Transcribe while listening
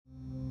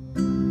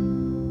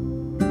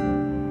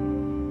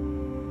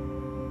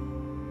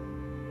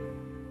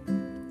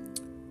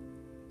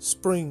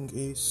Spring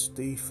is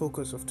the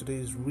focus of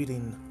today's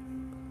reading.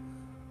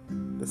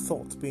 The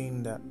thought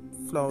being that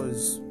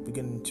flowers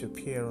beginning to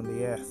appear on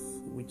the earth,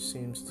 which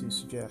seems to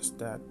suggest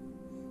that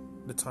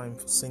the time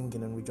for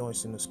singing and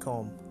rejoicing has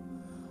come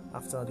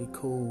after the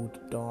cold,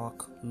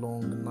 dark,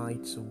 long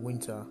nights of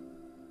winter.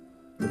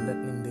 The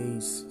lightning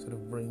days sort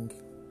of bring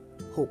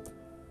hope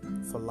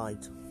for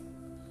light.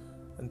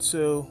 And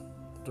so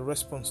the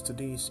response to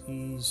this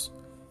is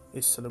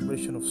a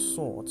celebration of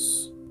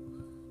sorts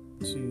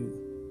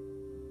to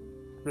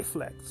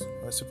reflect,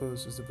 I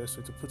suppose is the best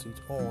way to put it,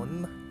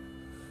 on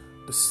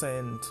the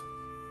scent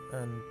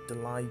and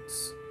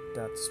delights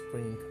that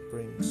spring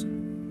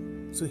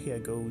brings. So here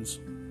goes.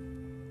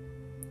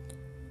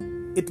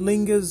 It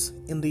lingers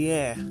in the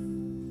air,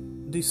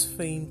 this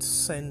faint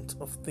scent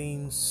of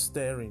things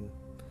stirring,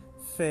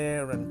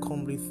 fair and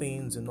comely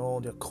things in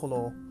all their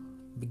color,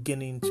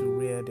 beginning to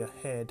rear their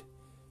head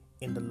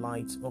in the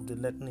light of the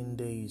lightning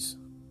days.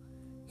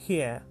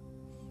 Here,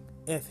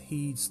 earth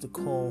heeds the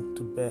call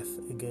to birth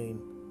again.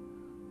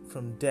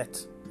 From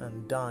death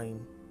and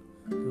dying,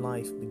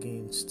 life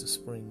begins to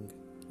spring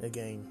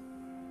again.